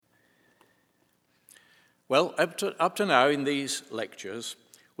Well, up to now in these lectures,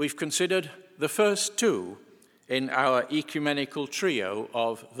 we've considered the first two in our ecumenical trio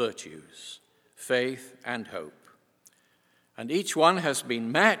of virtues, faith and hope. And each one has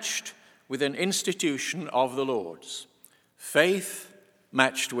been matched with an institution of the Lord's. Faith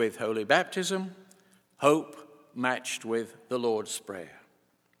matched with holy baptism, hope matched with the Lord's Prayer.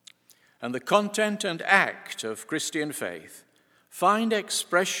 And the content and act of Christian faith find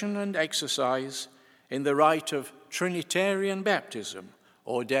expression and exercise in the rite of Trinitarian baptism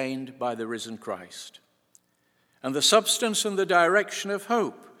ordained by the risen Christ. And the substance and the direction of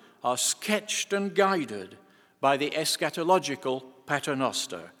hope are sketched and guided by the eschatological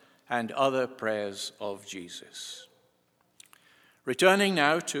Paternoster and other prayers of Jesus. Returning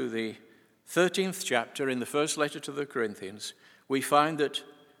now to the 13th chapter in the first letter to the Corinthians, we find that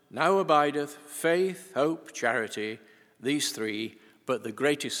now abideth faith, hope, charity, these three, but the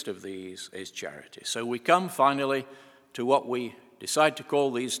greatest of these is charity. So we come finally to what we decide to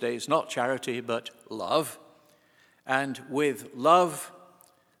call these days not charity, but love. And with love,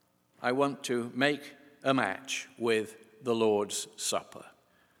 I want to make a match with the Lord's Supper.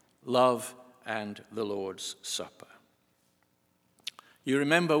 Love and the Lord's Supper. You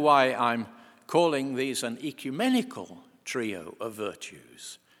remember why I'm calling these an ecumenical trio of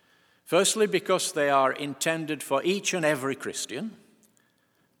virtues. Firstly, because they are intended for each and every Christian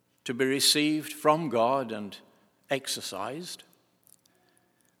to be received from God and exercised.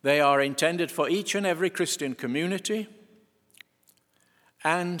 They are intended for each and every Christian community.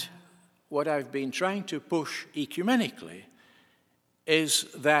 And what I've been trying to push ecumenically is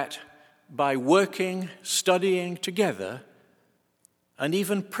that by working, studying together, and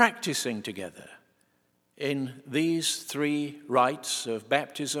even practicing together in these three rites of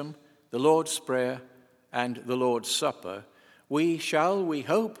baptism, the Lord's Prayer, and the Lord's Supper, we shall, we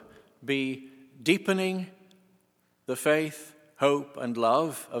hope, be deepening the faith, hope, and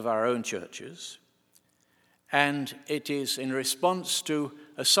love of our own churches. And it is in response to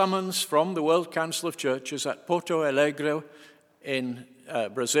a summons from the World Council of Churches at Porto Alegre in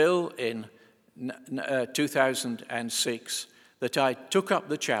Brazil in 2006 that I took up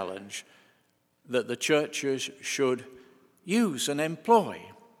the challenge that the churches should use and employ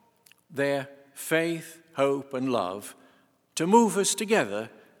their faith, hope, and love to move us together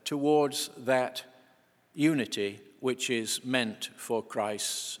towards that unity which is meant for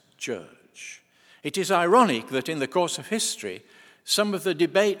Christ's church. It is ironic that in the course of history, some of the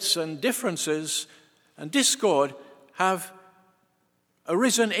debates and differences and discord have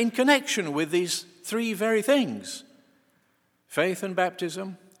arisen in connection with these three very things: faith and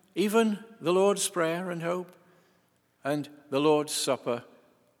baptism, even the Lord's Prayer and hope, and the Lord's Supper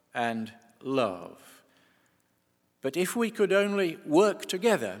and love. But if we could only work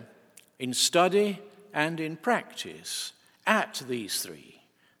together in study and in practice at these three,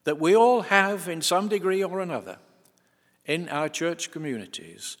 that we all have in some degree or another in our church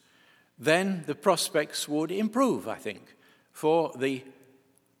communities, then the prospects would improve, I think, for the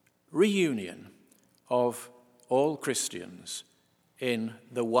reunion of all Christians in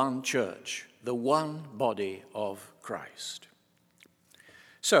the one church, the one body of Christ.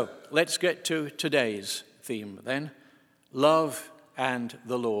 So let's get to today's theme then, love and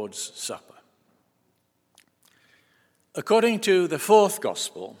the Lord's Supper. According to the fourth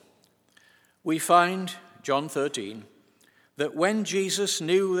gospel, we find, John 13, that when Jesus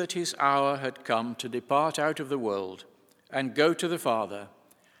knew that his hour had come to depart out of the world and go to the Father,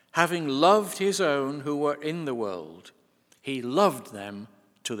 having loved his own who were in the world, he loved them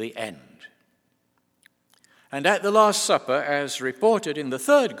to the end. And at the Last Supper, as reported in the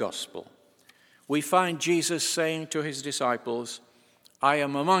third gospel, we find Jesus saying to his disciples, I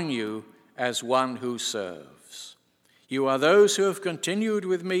am among you as one who serves. You are those who have continued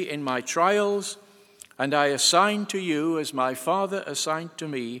with me in my trials, and I assign to you, as my Father assigned to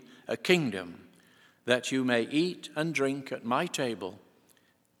me, a kingdom, that you may eat and drink at my table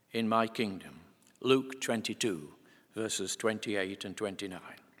in my kingdom. Luke 22, verses 28 and 29.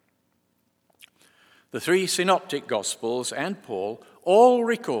 The three synoptic gospels and Paul all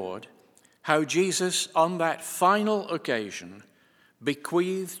record how Jesus on that final occasion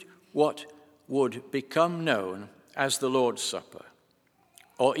bequeathed what would become known as the Lord's Supper,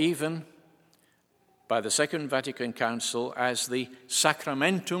 or even by the Second Vatican Council as the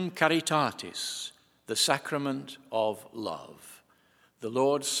Sacramentum Caritatis, the sacrament of love. The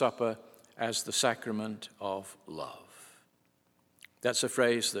Lord's Supper as the sacrament of love. That's a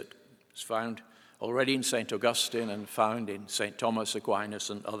phrase that is found already in St. Augustine and found in St. Thomas Aquinas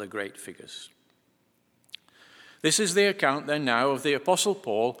and other great figures. This is the account then now of the Apostle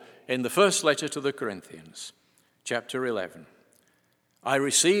Paul in the first letter to the Corinthians, chapter 11. I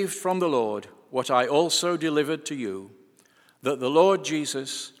received from the Lord what I also delivered to you, that the Lord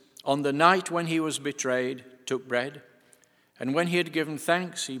Jesus, on the night when he was betrayed, took bread, and when he had given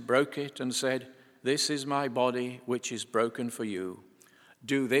thanks, he broke it and said, "This is my body, which is broken for you.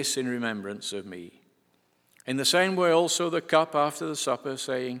 Do this in remembrance of me." In the same way also the cup after the supper,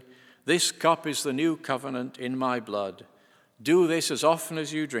 saying, "This cup is the new covenant in my blood. Do this as often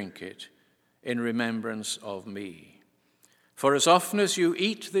as you drink it, in remembrance of me. For as often as you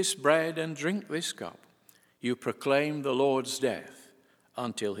eat this bread and drink this cup, you proclaim the Lord's death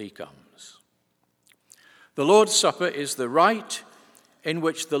until he comes." The Lord's Supper is the rite in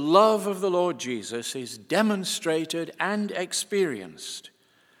which the love of the Lord Jesus is demonstrated and experienced,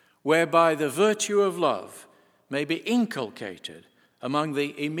 whereby the virtue of love may be inculcated among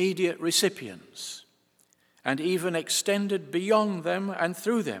the immediate recipients, and even extended beyond them and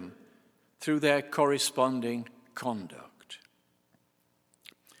through them, through their corresponding conduct.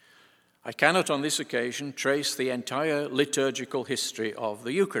 I cannot on this occasion trace the entire liturgical history of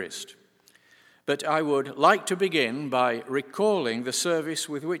the Eucharist, but I would like to begin by recalling the service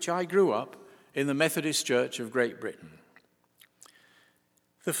with which I grew up in the Methodist Church of Great Britain.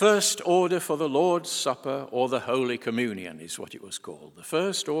 The first order for the Lord's Supper, or the Holy Communion, is what it was called. The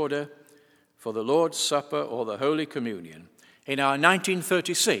first order for the Lord's Supper, or the Holy Communion, in our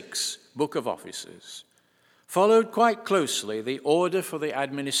 1936 Book of Offices, followed quite closely the order for the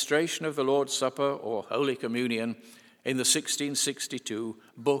administration of the Lord's Supper, or Holy Communion, in the 1662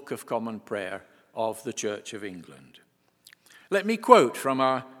 Book of Common Prayer of the Church of England. Let me quote from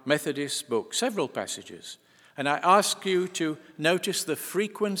our Methodist book several passages, and I ask you to notice the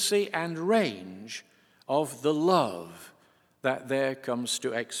frequency and range of the love that there comes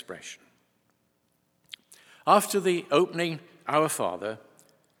to expression. After the opening Our Father,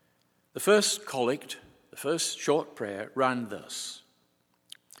 the first collect, the first short prayer, ran thus: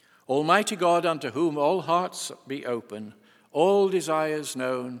 Almighty God, unto whom all hearts be open, all desires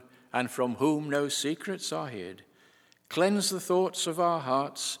known, and from whom no secrets are hid, cleanse the thoughts of our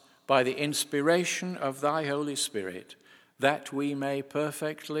hearts by the inspiration of thy Holy Spirit, that we may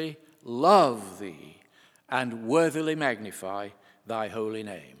perfectly love thee and worthily magnify thy holy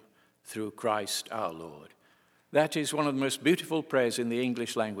name, through Christ our Lord. That is one of the most beautiful prayers in the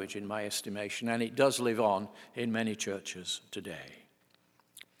English language, in my estimation, and it does live on in many churches today.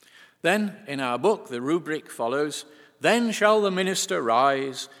 Then, in our book, the rubric follows, Then shall the minister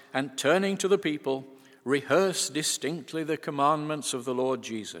rise, and turning to the people, rehearse distinctly the commandments of the Lord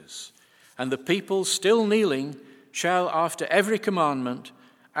Jesus. And the people, still kneeling, shall, after every commandment,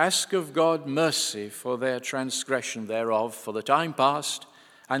 ask of God mercy for their transgression thereof for the time past,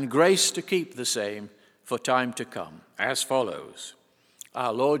 and grace to keep the same for time to come, as follows.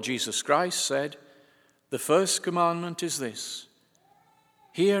 Our Lord Jesus Christ said, The first commandment is this: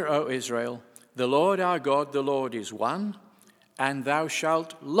 Hear, O Israel, the Lord our God, the Lord is one, and thou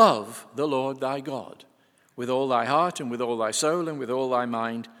shalt love the Lord thy God with all thy heart and with all thy soul and with all thy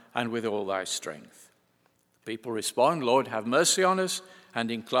mind and with all thy strength. People respond, Lord, have mercy on us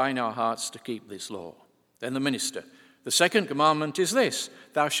and incline our hearts to keep this law. Then the minister, the second commandment is this: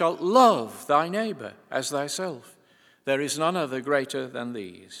 Thou shalt love thy neighbor as thyself. There is none other greater than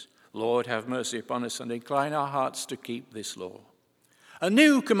these. Lord, have mercy upon us and incline our hearts to keep this law. A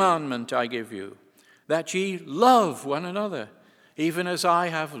new commandment I give you, that ye love one another, even as I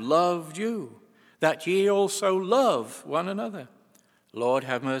have loved you, that ye also love one another. Lord,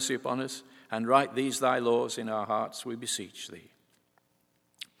 have mercy upon us, and write these thy laws in our hearts, we beseech thee.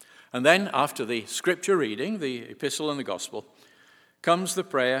 And then, after the scripture reading, the epistle and the gospel, comes the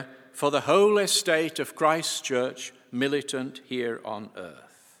prayer for the whole estate of Christ's church militant here on earth.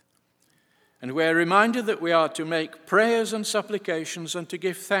 And we're reminded that we are to make prayers and supplications and to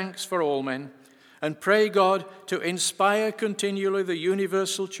give thanks for all men, and pray God to inspire continually the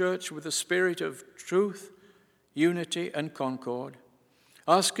universal church with the spirit of truth, unity, and concord,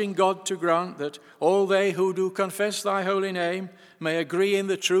 asking God to grant that all they who do confess thy holy name may agree in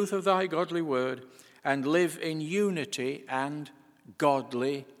the truth of thy godly word and live in unity and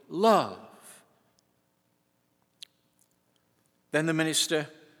godly love. Then the minister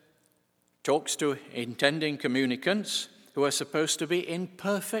talks to intending communicants who are supposed to be in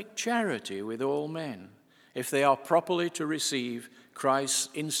perfect charity with all men, if they are properly to receive Christ's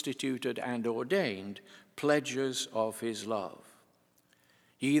instituted and ordained pledges of his love.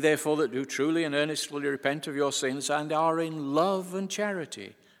 Ye therefore that do truly and earnestly repent of your sins and are in love and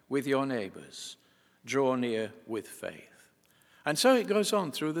charity with your neighbors, draw near with faith. And so it goes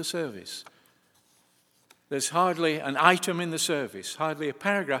on through the service. there's hardly an item in the service, hardly a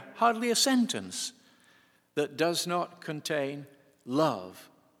paragraph, hardly a sentence that does not contain love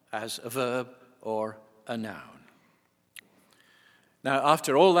as a verb or a noun. Now,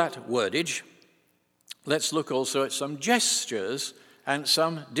 after all that wordage, let's look also at some gestures and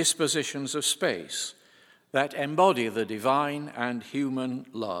some dispositions of space that embody the divine and human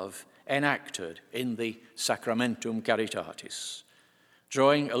love enacted in the Sacramentum Caritatis,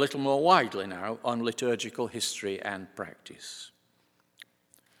 drawing a little more widely now on liturgical history and practice.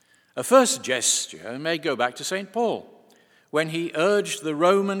 A first gesture may go back to St. Paul, when he urged the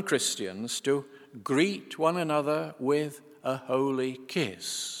Roman Christians to greet one another with a holy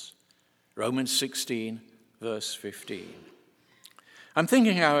kiss. Romans 16, verse 15. I'm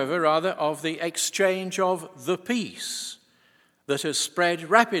thinking, however, rather of the exchange of the peace that has spread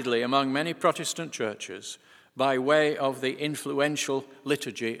rapidly among many Protestant churches by way of the influential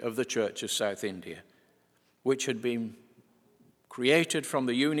liturgy of the Church of South India, which had been created from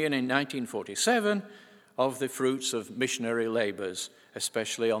the union in 1947 of the fruits of missionary labours,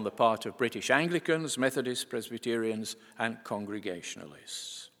 especially on the part of British Anglicans, Methodists, Presbyterians, and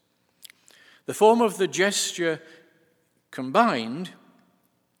Congregationalists. The form of the gesture combined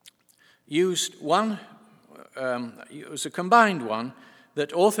was a combined one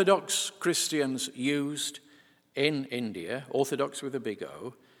that Orthodox Christians used in India, Orthodox with a big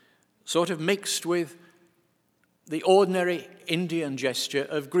O, sort of mixed with the ordinary Indian gesture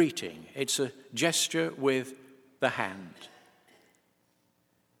of greeting. It's a gesture with the hand.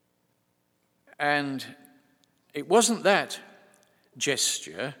 And it wasn't that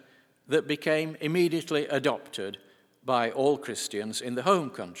gesture that became immediately adopted by all Christians in the home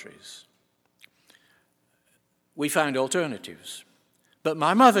countries. We found alternatives. But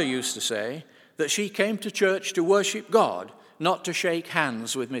my mother used to say that she came to church to worship God, not to shake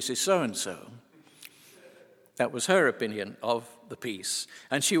hands with Mrs. So-and-so. That was her opinion of the peace.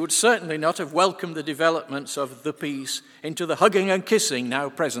 And she would certainly not have welcomed the developments of the peace into the hugging and kissing now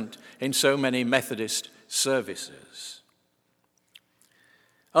present in so many Methodist services.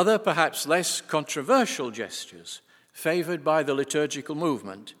 Other, perhaps less controversial gestures favoured by the liturgical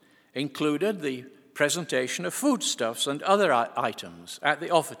movement included the presentation of foodstuffs and other items at the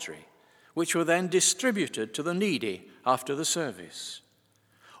offertory, which were then distributed to the needy after the service.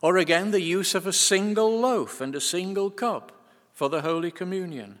 Or again, the use of a single loaf and a single cup for the Holy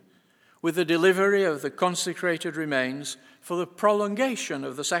Communion, with the delivery of the consecrated remains for the prolongation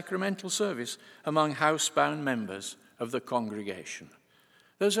of the sacramental service among housebound members of the congregation.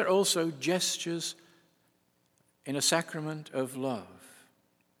 Those are also gestures in a sacrament of love.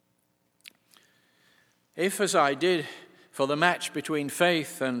 If, as I did for the match between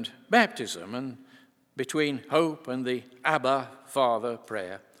faith and baptism and between hope and the Abba, Father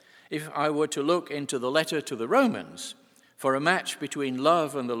prayer, if I were to look into the letter to the Romans for a match between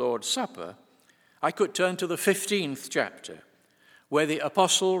love and the Lord's Supper, I could turn to the 15th chapter, where the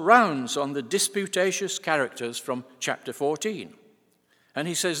apostle rounds on the disputatious characters from chapter 14. And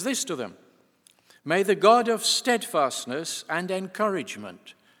he says this to them: "May the God of steadfastness and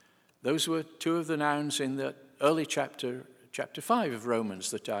encouragement," those were two of the nouns in the early chapter 5 of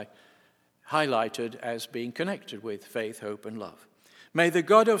Romans that I highlighted as being connected with faith, hope, and love. "May the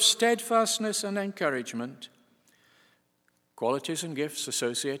God of steadfastness and encouragement," qualities and gifts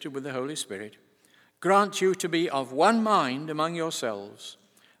associated with the Holy Spirit, "grant you to be of one mind among yourselves,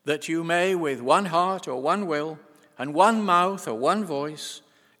 that you may with one heart or one will and one mouth or one voice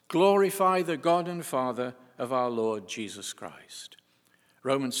glorify the God and Father of our Lord Jesus Christ."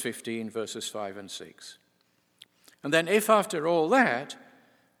 Romans 15, verses 5 and 6. And then if after all that,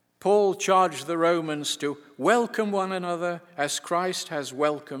 Paul charged the Romans to welcome one another as Christ has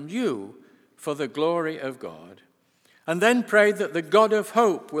welcomed you for the glory of God, and then prayed that the God of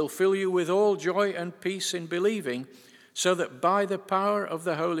hope will fill you with all joy and peace in believing, so that by the power of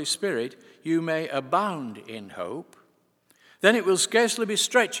the Holy Spirit you may abound in hope, then it will scarcely be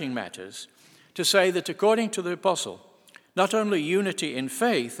stretching matters to say that according to the apostle, not only unity in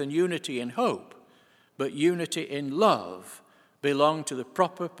faith and unity in hope, but unity in love belong to the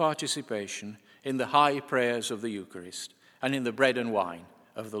proper participation in the high prayers of the Eucharist and in the bread and wine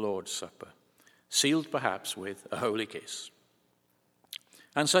of the Lord's Supper, sealed perhaps with a holy kiss.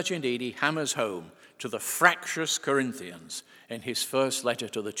 And such indeed he hammers home to the fractious Corinthians in his first letter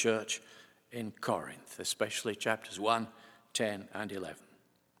to the church in Corinth, especially chapters 1, 10, and 11.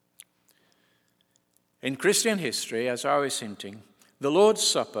 In Christian history, as I was hinting, the Lord's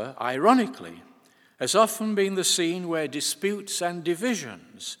Supper, ironically, has often been the scene where disputes and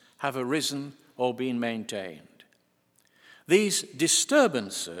divisions have arisen or been maintained. These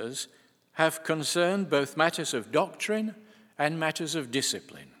disturbances have concerned both matters of doctrine and matters of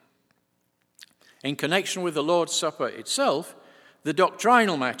discipline. In connection with the Lord's Supper itself, the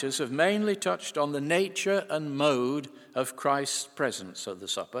doctrinal matters have mainly touched on the nature and mode of Christ's presence at the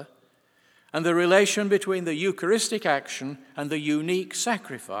supper, and the relation between the Eucharistic action and the unique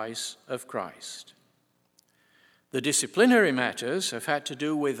sacrifice of Christ. The disciplinary matters have had to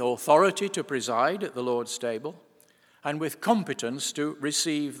do with authority to preside at the Lord's table and with competence to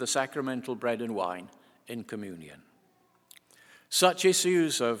receive the sacramental bread and wine in communion. Such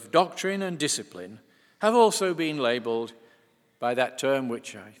issues of doctrine and discipline have also been labelled by that term,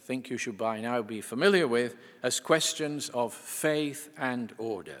 which I think you should by now be familiar with, as questions of faith and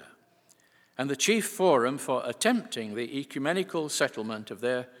order. And the chief forum for attempting the ecumenical settlement of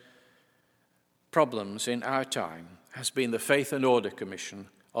their problems in our time has been the Faith and Order Commission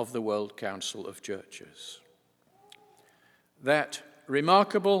of the World Council of Churches. That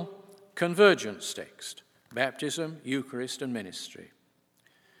remarkable convergence text, Baptism, Eucharist and Ministry,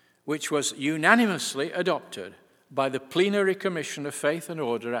 which was unanimously adopted by the Plenary Commission of Faith and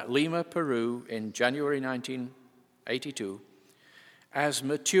Order at Lima, Peru in January 1982, as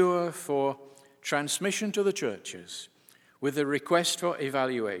mature for transmission to the churches with a request for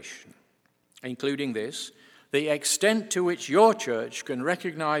evaluation, including this: the extent to which your church can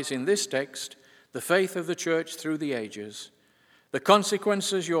recognize in this text the faith of the church through the ages, the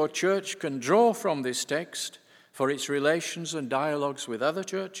consequences your church can draw from this text for its relations and dialogues with other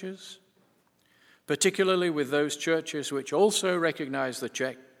churches, particularly with those churches which also recognize the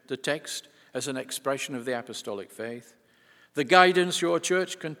text as an expression of the apostolic faith, the guidance your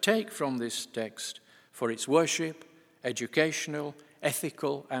church can take from this text for its worship, educational,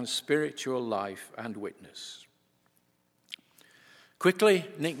 ethical, and spiritual life and witness. Quickly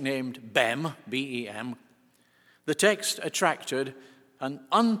nicknamed BEM, B-E-M, the text attracted an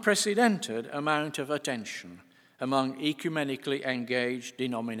unprecedented amount of attention among ecumenically engaged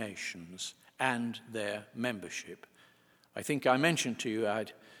denominations and their membership. I think I mentioned to you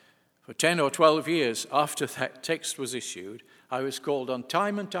for 10 or 12 years after that text was issued, I was called on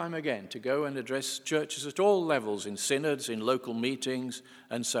time and time again to go and address churches at all levels, in synods, in local meetings,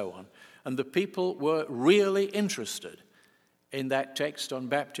 and so on. And the people were really interested in that text on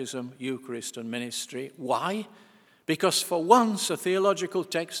baptism, Eucharist, and ministry. Why? Because for once a theological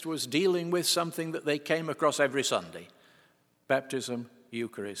text was dealing with something that they came across every Sunday: baptism,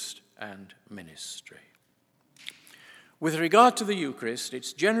 Eucharist, and ministry. With regard to the Eucharist,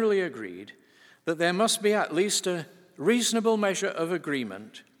 it's generally agreed that there must be at least a reasonable measure of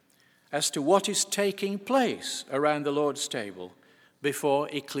agreement as to what is taking place around the Lord's table before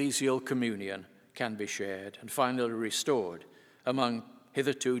ecclesial communion can be shared and finally restored among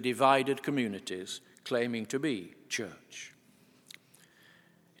hitherto divided communities claiming to be church.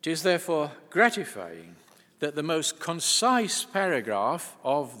 It is therefore gratifying that the most concise paragraph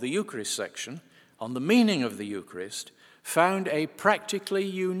of the Eucharist section on the meaning of the Eucharist found a practically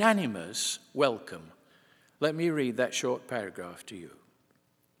unanimous welcome. Let me read that short paragraph to you.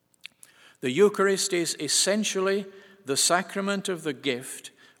 The Eucharist is essentially the sacrament of the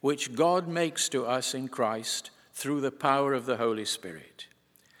gift which God makes to us in Christ through the power of the Holy Spirit.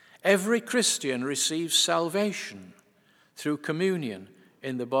 Every Christian receives salvation through communion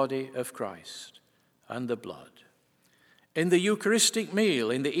in the body of Christ and the blood. In the Eucharistic meal,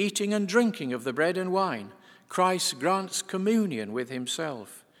 in the eating and drinking of the bread and wine, Christ grants communion with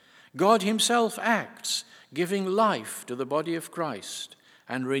himself. God himself acts, giving life to the body of Christ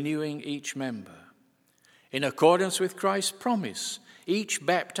and renewing each member. In accordance with Christ's promise, each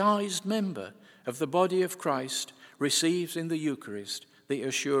baptized member of the body of Christ receives in the Eucharist the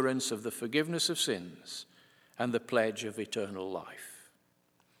assurance of the forgiveness of sins and the pledge of eternal life.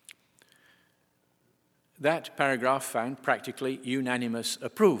 That paragraph found practically unanimous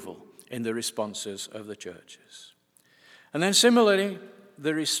approval in the responses of the churches. And then similarly,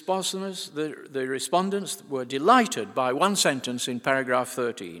 the respondents were delighted by one sentence in paragraph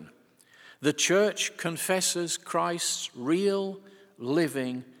 13. The church confesses Christ's real,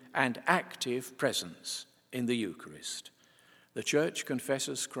 living, and active presence in the Eucharist. The church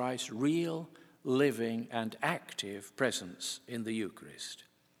confesses Christ's real, living, and active presence in the Eucharist.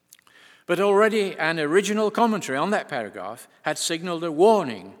 But already an original commentary on that paragraph had signaled a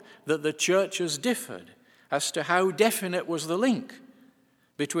warning that the churches differed as to how definite was the link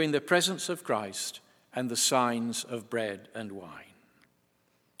between the presence of Christ and the signs of bread and wine.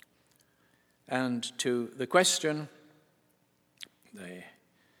 And to the question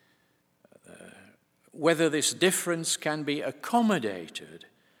whether this difference can be accommodated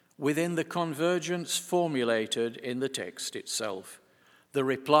within the convergence formulated in the text itself, The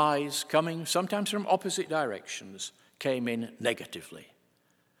replies, coming sometimes from opposite directions, came in negatively.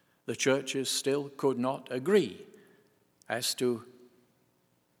 The churches still could not agree as to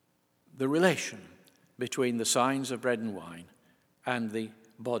the relation between the signs of bread and wine and the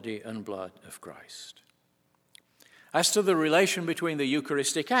body and blood of Christ. As to the relation between the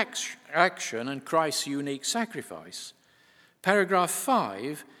Eucharistic action and Christ's unique sacrifice, paragraph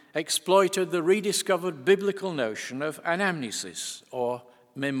 5 exploited the rediscovered biblical notion of anamnesis, or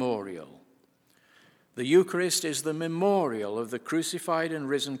memorial. The Eucharist is the memorial of the crucified and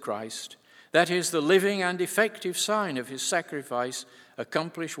risen Christ. That is the living and effective sign of his sacrifice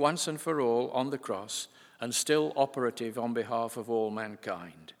accomplished once and for all on the cross and still operative on behalf of all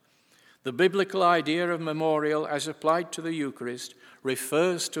mankind. The biblical idea of memorial as applied to the Eucharist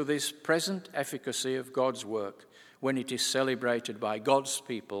refers to this present efficacy of God's work when it is celebrated by God's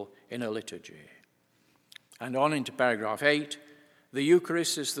people in a liturgy. And on into paragraph 8, the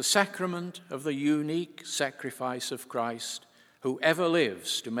Eucharist is the sacrament of the unique sacrifice of Christ, who ever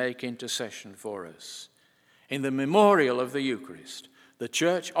lives to make intercession for us. In the memorial of the Eucharist, the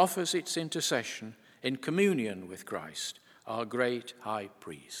Church offers its intercession in communion with Christ, our great high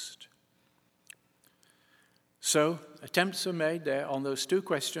priest. So, attempts are made there on those two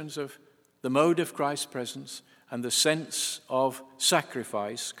questions of the mode of Christ's presence and the sense of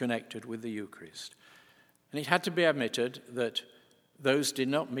sacrifice connected with the Eucharist. And it had to be admitted that those did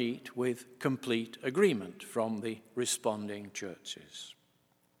not meet with complete agreement from the responding churches.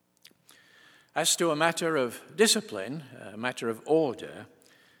 As to a matter of discipline, a matter of order,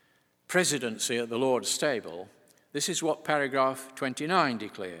 presidency at the Lord's table, this is what paragraph 29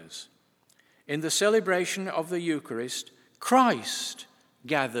 declares. In the celebration of the Eucharist, Christ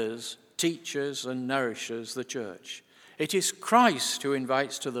gathers, teaches, and nourishes the church. It is Christ who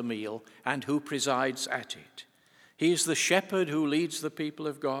invites to the meal and who presides at it. He is the shepherd who leads the people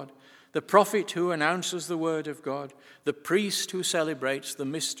of God, the prophet who announces the word of God, the priest who celebrates the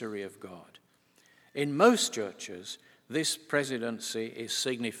mystery of God. In most churches, this presidency is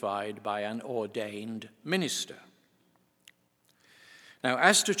signified by an ordained minister. Now,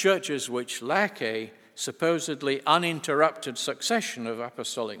 as to churches which lack a supposedly uninterrupted succession of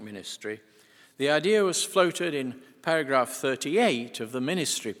apostolic ministry, the idea was floated in paragraph 38 of the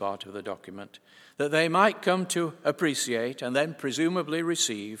ministry part of the document that they might come to appreciate and then presumably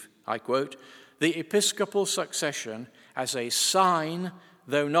receive, I quote, the episcopal succession as a sign,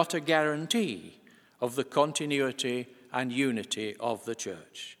 though not a guarantee, of the continuity and unity of the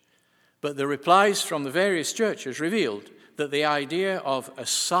church. But the replies from the various churches revealed that the idea of a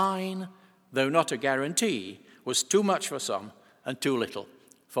sign, though not a guarantee, was too much for some and too little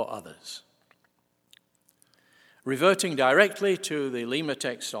for others. Reverting directly to the Lima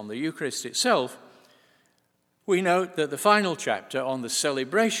text on the Eucharist itself, we note that the final chapter on the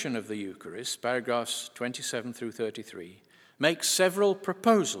celebration of the Eucharist, paragraphs 27 through 33, makes several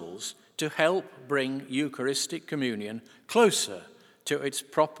proposals to help bring Eucharistic communion closer to its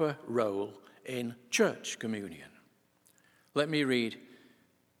proper role in church communion. Let me read,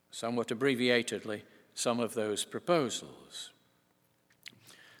 somewhat abbreviatedly, some of those proposals.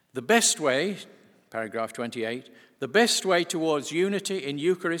 The best way, paragraph 28, the best way towards unity in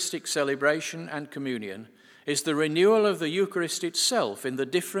Eucharistic celebration and communion is the renewal of the Eucharist itself in the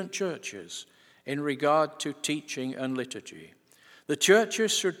different churches in regard to teaching and liturgy. The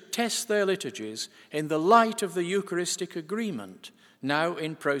churches should test their liturgies in the light of the Eucharistic agreement, now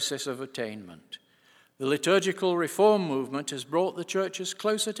in process of attainment. The liturgical reform movement has brought the churches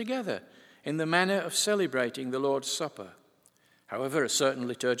closer together in the manner of celebrating the Lord's Supper. However, a certain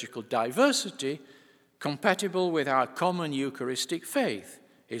liturgical diversity, compatible with our common Eucharistic faith,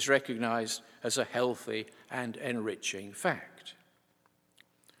 is recognized as a healthy and enriching fact.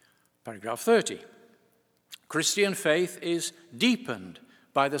 Paragraph 30. Christian faith is deepened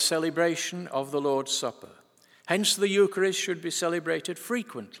by the celebration of the Lord's Supper. Hence, the Eucharist should be celebrated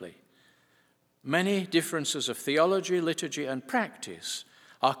frequently. Many differences of theology, liturgy, and practice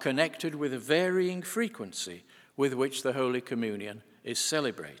are connected with a varying frequency with which the Holy Communion is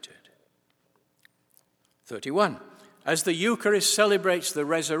celebrated. 31. As the Eucharist celebrates the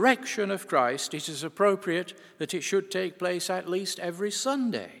resurrection of Christ, it is appropriate that it should take place at least every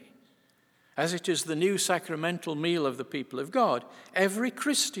Sunday. As it is the new sacramental meal of the people of God, every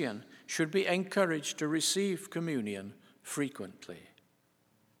Christian should be encouraged to receive communion frequently.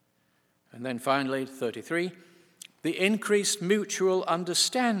 And then finally, 33, the increased mutual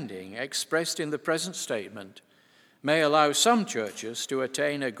understanding expressed in the present statement may allow some churches to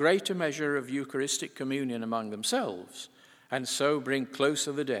attain a greater measure of Eucharistic communion among themselves, and so bring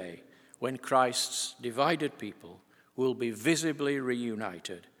closer the day when Christ's divided people will be visibly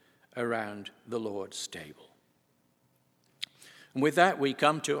reunited around the Lord's table. And with that, we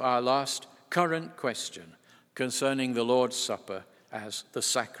come to our last current question concerning the Lord's Supper as the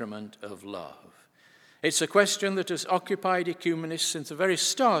sacrament of love. It's a question that has occupied ecumenists since the very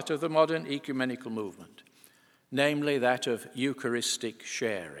start of the modern ecumenical movement, namely that of Eucharistic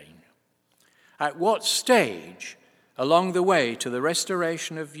sharing. At what stage along the way to the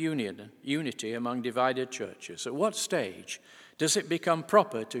restoration of unity among divided churches, at what stage does it become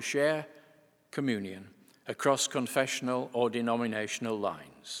proper to share communion across confessional or denominational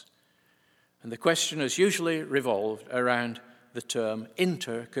lines? And the question has usually revolved around the term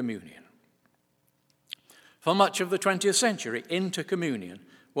intercommunion. For much of the 20th century, intercommunion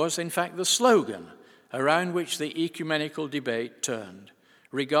was in fact the slogan around which the ecumenical debate turned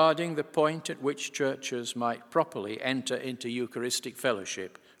regarding the point at which churches might properly enter into Eucharistic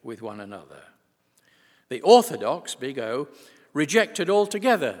fellowship with one another. The Orthodox, big O, rejected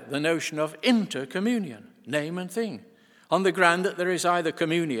altogether the notion of intercommunion, name and thing, on the ground that there is either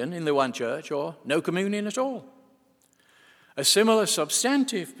communion in the one church or no communion at all. A similar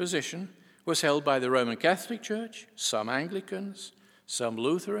substantive position was held by the Roman Catholic Church, some Anglicans, some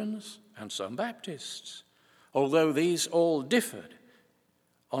Lutherans, and some Baptists, although these all differed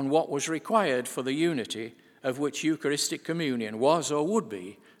on what was required for the unity of which Eucharistic communion was or would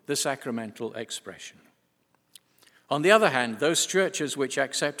be the sacramental expression. On the other hand, those churches which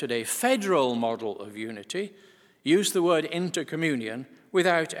accepted a federal model of unity used the word intercommunion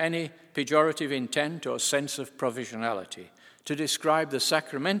without any pejorative intent or sense of provisionality to describe the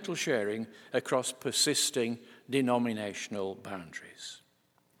sacramental sharing across persisting denominational boundaries.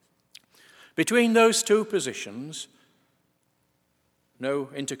 Between those two positions, no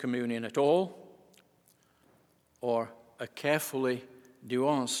intercommunion at all, or a carefully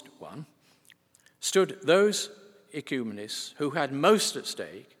nuanced one, stood those ecumenists who had most at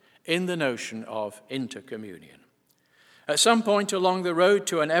stake in the notion of intercommunion. At some point along the road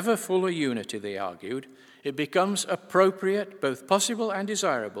to an ever fuller unity, they argued, it becomes appropriate, both possible and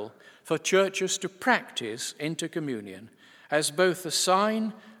desirable, for churches to practice intercommunion as both a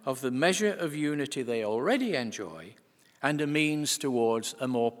sign of the measure of unity they already enjoy and a means towards a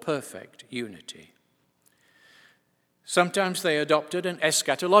more perfect unity. Sometimes they adopted an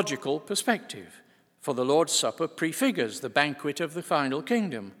eschatological perspective, for the Lord's Supper prefigures the banquet of the final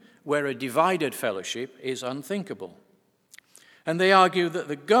kingdom, where a divided fellowship is unthinkable. And they argue that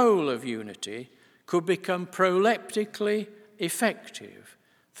the goal of unity could become proleptically effective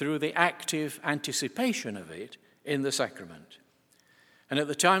through the active anticipation of it in the sacrament. And at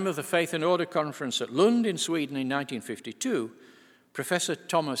the time of the Faith and Order Conference at Lund in Sweden in 1952, Professor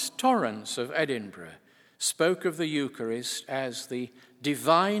Thomas Torrance of Edinburgh spoke of the Eucharist as the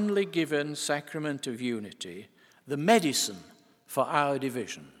divinely given sacrament of unity, the medicine for our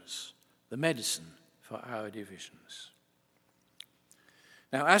divisions. The medicine for our divisions.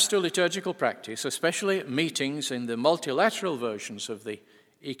 Now, as to liturgical practice, especially at meetings in the multilateral versions of the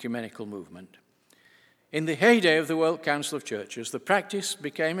ecumenical movement, in the heyday of the World Council of Churches, the practice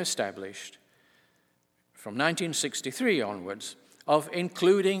became established from 1963 onwards of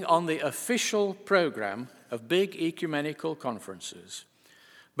including on the official program of big ecumenical conferences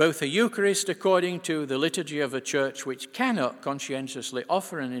both a Eucharist according to the liturgy of a church which cannot conscientiously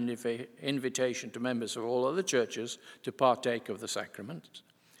offer an invitation to members of all other churches to partake of the sacrament,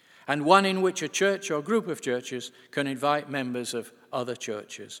 and one in which a church or group of churches can invite members of other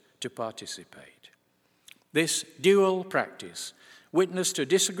churches to participate. This dual practice witnessed to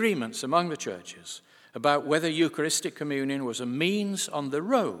disagreements among the churches about whether Eucharistic communion was a means on the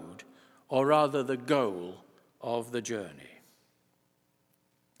road or rather the goal of the journey.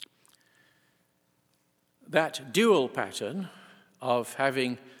 That dual pattern of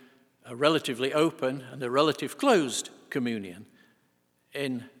having a relatively open and a relative closed communion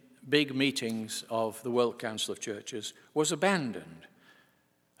in big meetings of the World Council of Churches was abandoned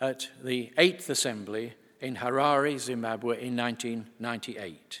at the 8th Assembly in Harare, Zimbabwe in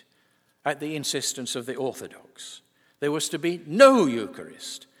 1998, at the insistence of the Orthodox. There was to be no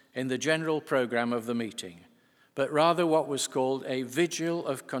Eucharist in the general program of the meeting, but rather what was called a vigil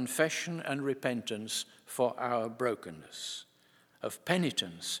of confession and repentance for our brokenness, of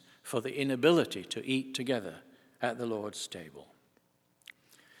penitence for the inability to eat together at the Lord's table.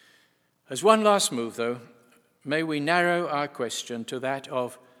 As one last move, though, may we narrow our question to that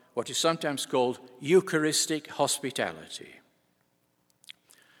of what is sometimes called Eucharistic hospitality,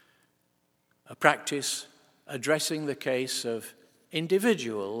 a practice addressing the case of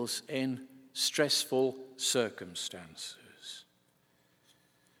individuals in stressful circumstances.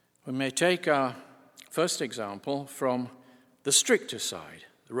 We may take our First example from the stricter side,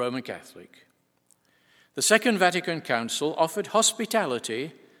 the Roman Catholic. The Second Vatican Council offered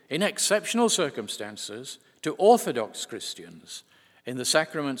hospitality in exceptional circumstances to Orthodox Christians in the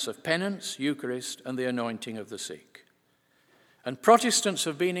sacraments of penance, Eucharist, and the anointing of the sick. And Protestants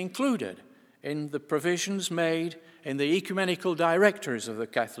have been included in the provisions made in the ecumenical directories of the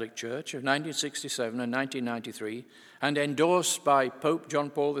Catholic Church of 1967 and 1993 and endorsed by Pope John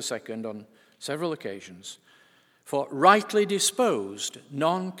Paul II on several occasions for rightly disposed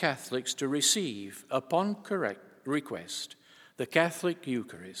non-Catholics to receive, upon correct request, the Catholic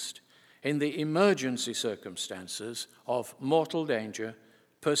Eucharist in the emergency circumstances of mortal danger,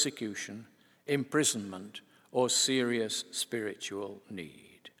 persecution, imprisonment, or serious spiritual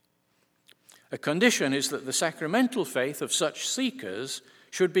need. A condition is that the sacramental faith of such seekers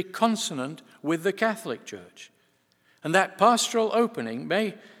should be consonant with the Catholic Church, and that pastoral opening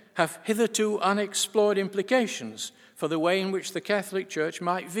may have hitherto unexplored implications for the way in which the Catholic Church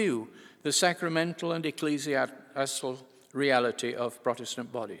might view the sacramental and ecclesiastical reality of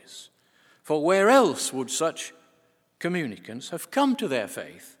Protestant bodies. For where else would such communicants have come to their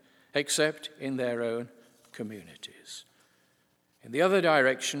faith except in their own communities? In the other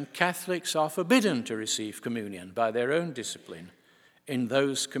direction, Catholics are forbidden to receive communion by their own discipline in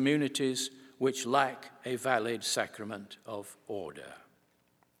those communities which lack a valid sacrament of order.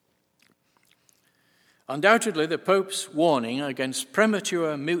 Undoubtedly, the Pope's warning against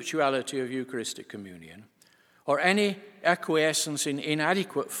premature mutuality of Eucharistic communion or any acquiescence in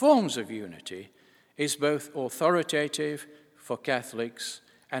inadequate forms of unity is both authoritative for Catholics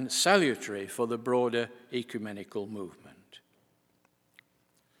and salutary for the broader ecumenical movement.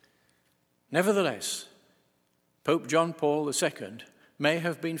 Nevertheless, Pope John Paul II may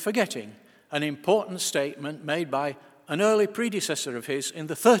have been forgetting an important statement made by an early predecessor of his in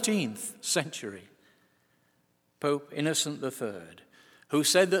the 13th century, Pope Innocent III, who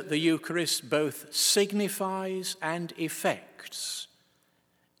said that the Eucharist both signifies and effects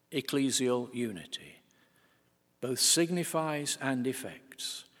ecclesial unity. Both signifies and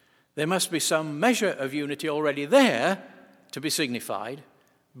effects. There must be some measure of unity already there to be signified,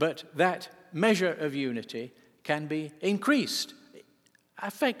 but that measure of unity can be increased,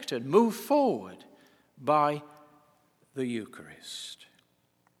 affected, moved forward by the Eucharist.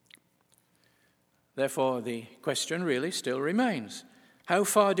 Therefore, the question really still remains: how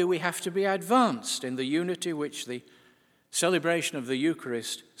far do we have to be advanced in the unity which the celebration of the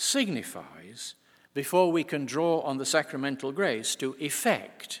Eucharist signifies before we can draw on the sacramental grace to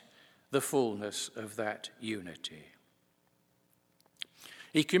effect the fullness of that unity?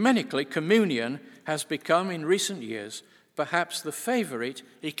 Ecumenically, communion has become in recent years perhaps the favorite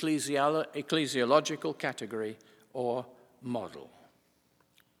ecclesiological category or model.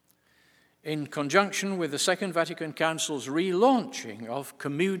 In conjunction with the Second Vatican Council's relaunching of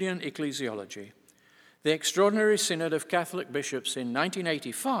communion ecclesiology, the Extraordinary Synod of Catholic Bishops in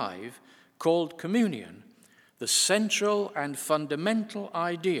 1985 called communion the central and fundamental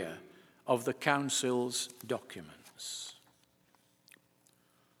idea of the Council's documents.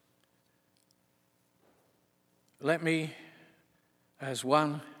 Let me, as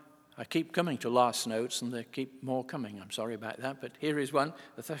one, I keep coming to last notes and they keep more coming. I'm sorry about that, but here is one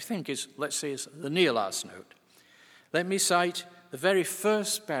that I think is, let's say, is the near last note. Let me cite the very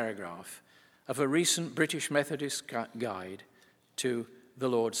first paragraph of a recent British Methodist guide to the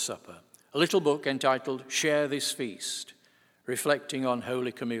Lord's Supper, a little book entitled Share This Feast, Reflecting on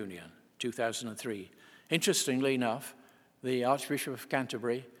Holy Communion, 2003. Interestingly enough, the Archbishop of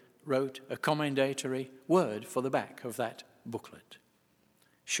Canterbury wrote a commendatory word for the back of that booklet.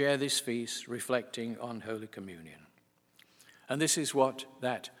 Share this feast, reflecting on Holy Communion. And this is what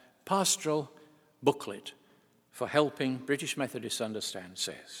that pastoral booklet for helping British Methodists understand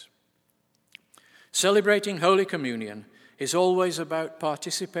says. Celebrating Holy Communion is always about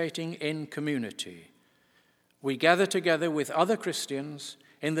participating in community. We gather together with other Christians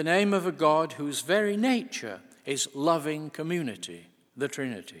in the name of a God whose very nature is loving community, the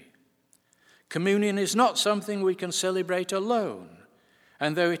Trinity. Communion is not something we can celebrate alone.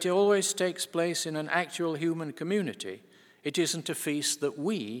 And though it always takes place in an actual human community, it isn't a feast that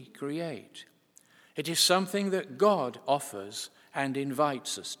we create. It is something that God offers and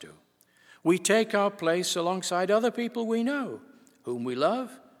invites us to. We take our place alongside other people we know, whom we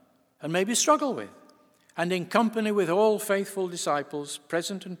love and maybe struggle with. And in company with all faithful disciples,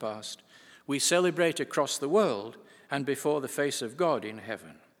 present and past, we celebrate across the world and before the face of God in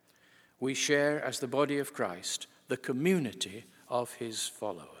heaven. We share, as the body of Christ, the community of his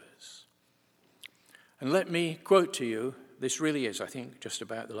followers. And let me quote to you this really is, I think, just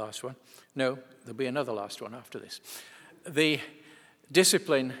about the last one. No, there'll be another last one after this. The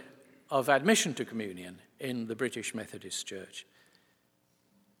discipline of admission to communion in the British Methodist Church,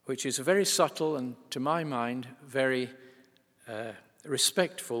 which is a very subtle and, to my mind, very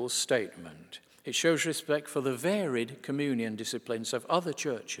respectful statement. It shows respect for the varied communion disciplines of other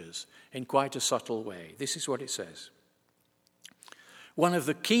churches in quite a subtle way. This is what it says. One of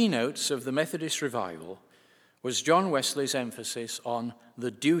the keynotes of the Methodist revival was John Wesley's emphasis on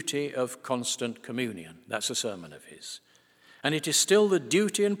the duty of constant communion. That's a sermon of his. And it is still the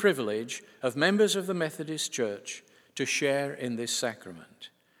duty and privilege of members of the Methodist Church to share in this sacrament.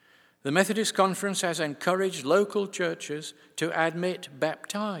 The Methodist Conference has encouraged local churches to admit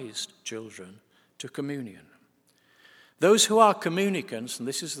baptized children to communion. Those who are communicants, and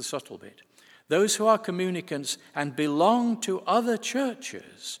this is the subtle bit, those who are communicants and belong to other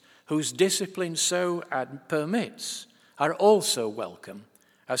churches whose discipline so permits are also welcome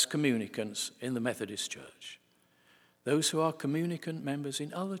as communicants in the Methodist Church. Those who are communicant members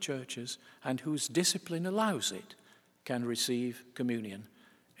in other churches and whose discipline allows it can receive communion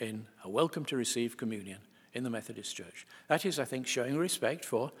are welcome to receive communion in the Methodist Church. That is, I think, showing respect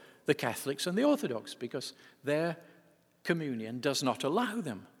for the Catholics and the Orthodox, because their communion does not allow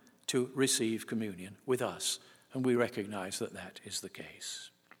them to receive communion with us, and we recognize that that is the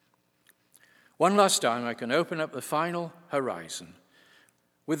case. One last time, I can open up the final horizon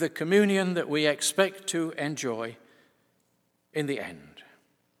with the communion that we expect to enjoy in the end.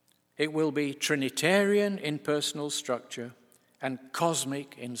 It will be Trinitarian in personal structure and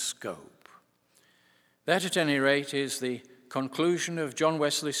cosmic in scope. That, at any rate, is the conclusion of John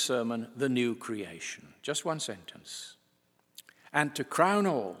Wesley's sermon, The New Creation. Just one sentence. And to crown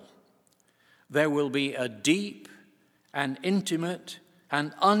all, there will be a deep and intimate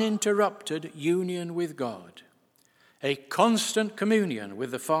and uninterrupted union with God, a constant communion with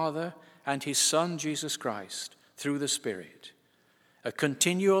the Father and his Son, Jesus Christ, through the Spirit, a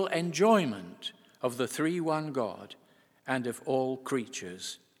continual enjoyment of the three-one God and of all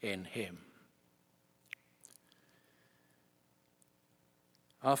creatures in him.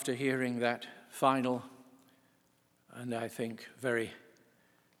 After hearing that final, and I think very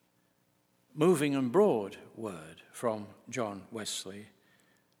moving and broad word from John Wesley,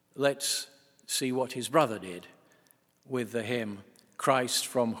 let's see what his brother did with the hymn, Christ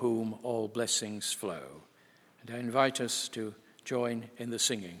from whom all blessings flow. And I invite us to join in the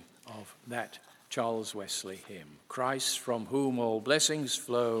singing of that Charles Wesley hymn, Christ from whom all blessings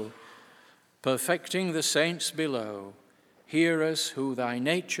flow, perfecting the saints below, hear us who thy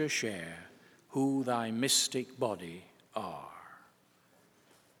nature share, who thy mystic body are.